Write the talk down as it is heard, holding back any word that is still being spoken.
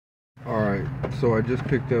Alright, so I just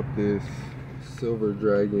picked up this Silver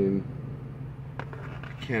Dragon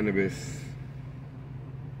cannabis.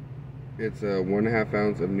 It's a 1.5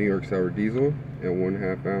 ounce of New York Sour Diesel and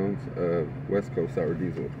 1.5 ounce of West Coast Sour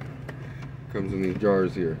Diesel. Comes in these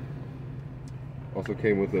jars here. Also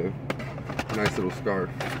came with a nice little scarf.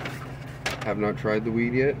 Have not tried the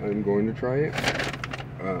weed yet. I'm going to try it.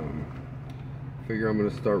 Figure I'm going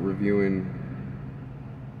to start reviewing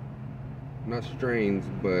not strains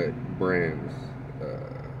but brands,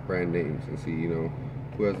 brand names, and see, you know,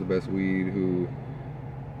 who has the best weed, who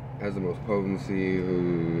has the most potency,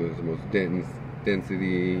 who has the most density,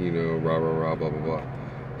 you know, rah rah rah, blah blah blah.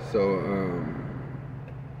 So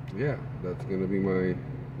yeah, that's gonna be my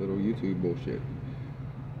little YouTube bullshit.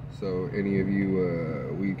 So any of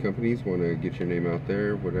you weed companies want to get your name out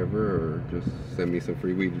there, whatever, or just send me some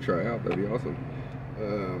free weed to try out, that'd be awesome.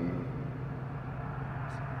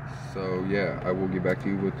 So yeah, I will get back to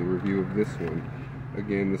you with the review of this one.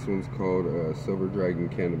 Again, this one's called Silver Dragon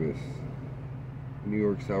Cannabis. New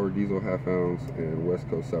York Sour Diesel 1/2 ounce and West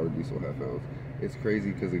Coast Sour Diesel 1/2 ounce. It's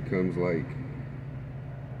crazy because it comes like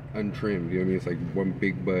untrimmed, you know what I mean? It's like one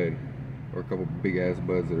big bud or a couple big ass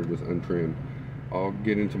buds that are just untrimmed. I'll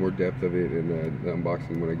get into more depth of it in the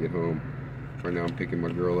unboxing when I get home. Right now I'm picking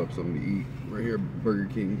my girl up something to eat. Right here, Burger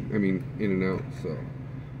King, In-N-Out. So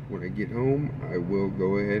when I get home, I will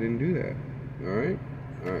go ahead and do that. Alright?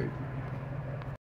 Alright.